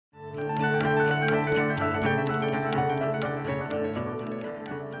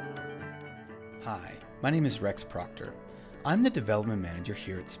My name is Rex Proctor. I'm the development manager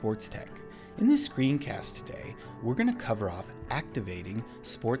here at Sportstec. In this screencast today, we're going to cover off activating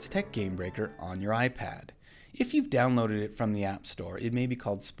Sportstec Gamebreaker on your iPad. If you've downloaded it from the App Store, it may be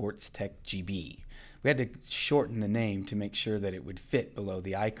called Sportstec GB. We had to shorten the name to make sure that it would fit below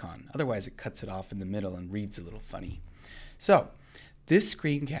the icon. Otherwise, it cuts it off in the middle and reads a little funny. So, this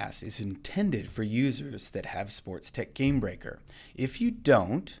screencast is intended for users that have Sportstec Gamebreaker. If you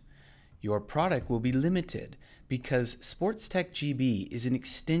don't, your product will be limited because Sportstec GB is an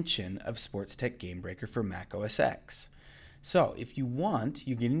extension of Sportstec Gamebreaker for Mac OS X. So if you want,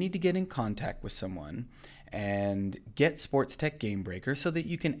 you're going to need to get in contact with someone and get Sportstec Gamebreaker so that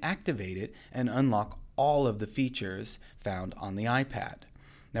you can activate it and unlock all of the features found on the iPad.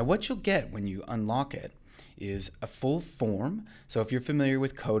 Now what you'll get when you unlock it is a full form. So if you're familiar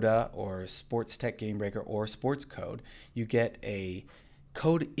with Coda or Sportstec Gamebreaker or Sports Code, you get a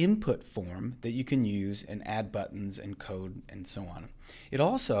code input form that you can use and add buttons and code and so on. It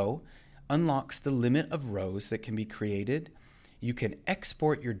also unlocks the limit of rows that can be created. You can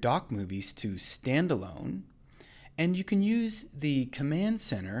export your doc movies to standalone, and you can use the command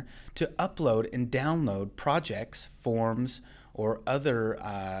center to upload and download projects, forms, or other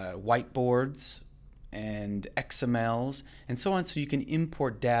whiteboards and XMLs and so on, so you can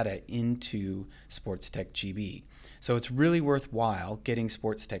import data into Sportstec GB. So it's really worthwhile getting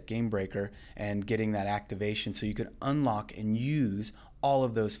Sportstec Gamebreaker and getting that activation so you can unlock and use all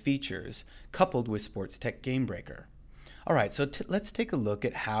of those features coupled with Sportstec Gamebreaker. All right, so let's take a look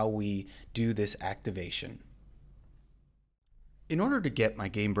at how we do this activation. In order to get my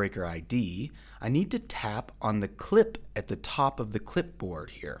Gamebreaker ID, I need to tap on the clip at the top of the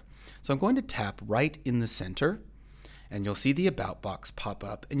clipboard here. So I'm going to tap right in the center, and you'll see the About box pop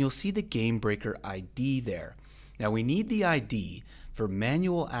up, and you'll see the Gamebreaker ID there. Now we need the ID for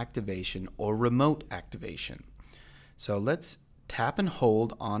manual activation or remote activation. So let's tap and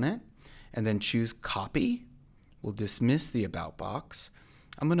hold on it and then choose Copy. We'll dismiss the About box.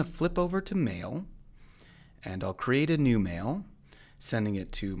 I'm going to flip over to Mail and I'll create a new mail, sending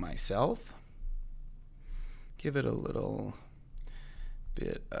it to myself. Give it a little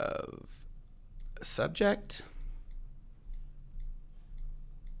bit of a subject.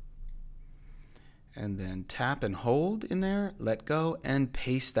 And then tap and hold in there, let go, and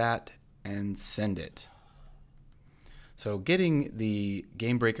paste that and send it. So getting the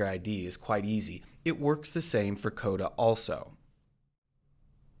Gamebreaker ID is quite easy. It works the same for Coda also.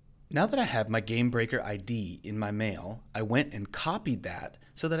 Now that I have my Gamebreaker ID in my mail, I went and copied that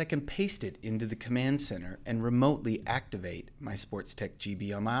so that I can paste it into the command center and remotely activate my Sportstec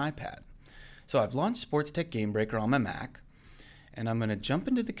GB on my iPad. So I've launched Sportstec Gamebreaker on my Mac, and I'm going to jump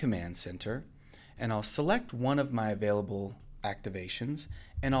into the command center, and I'll select one of my available activations,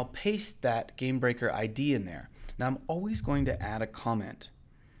 and I'll paste that Gamebreaker ID in there. Now I'm always going to add a comment.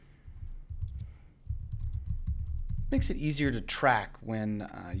 Makes it easier to track when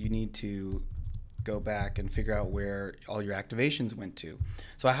you need to go back and figure out where all your activations went to.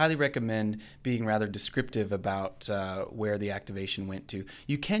 So I highly recommend being rather descriptive about where the activation went to.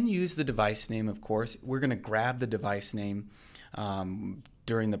 You can use the device name, of course. We're going to grab the device name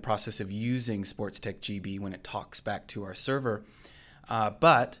during the process of using Sportstec GB when it talks back to our server.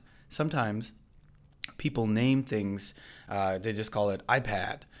 But sometimes people name things, they just call it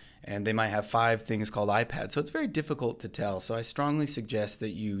iPad, and they might have 5 things called iPad. So it's very difficult to tell. So I strongly suggest that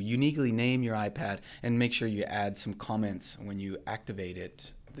you uniquely name your iPad and make sure you add some comments when you activate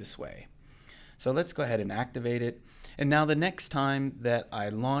it this way. So let's go ahead and activate it. And now the next time that I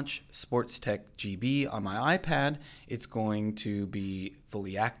launch Sportstec GB on my iPad, it's going to be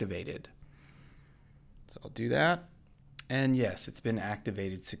fully activated. So I'll do that. And yes, it's been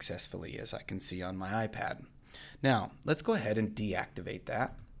activated successfully, as I can see on my iPad. Now, let's go ahead and deactivate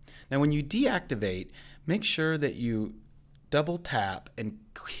that. Now, when you deactivate, make sure that you double tap and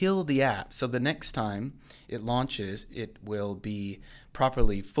kill the app, so the next time it launches, it will be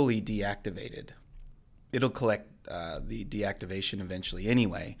properly fully deactivated. It'll collect the deactivation eventually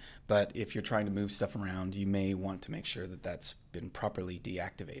anyway, but if you're trying to move stuff around, you may want to make sure that that's been properly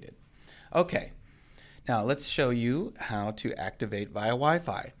deactivated. Okay, now let's show you how to activate via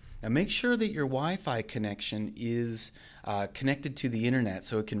Wi-Fi. Now make sure that your Wi-Fi connection is connected to the internet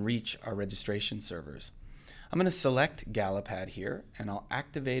so it can reach our registration servers. I'm going to select Galapad here and I'll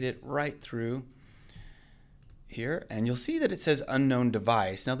activate it right through here, and you'll see that it says unknown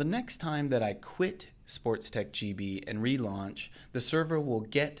device. Now the next time that I quit Sportstec GB and relaunch, the server will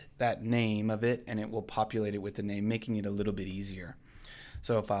get that name of it and it will populate it with the name, making it a little bit easier.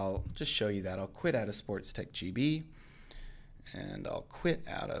 So if I'll just show you that, I'll quit out of Sportstec GB and I'll quit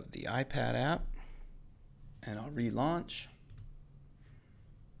out of the iPad app. And I'll relaunch.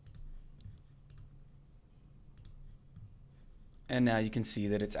 And now you can see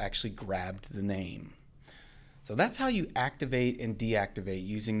that it's actually grabbed the name. So that's how you activate and deactivate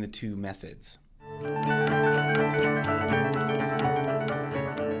using the two methods.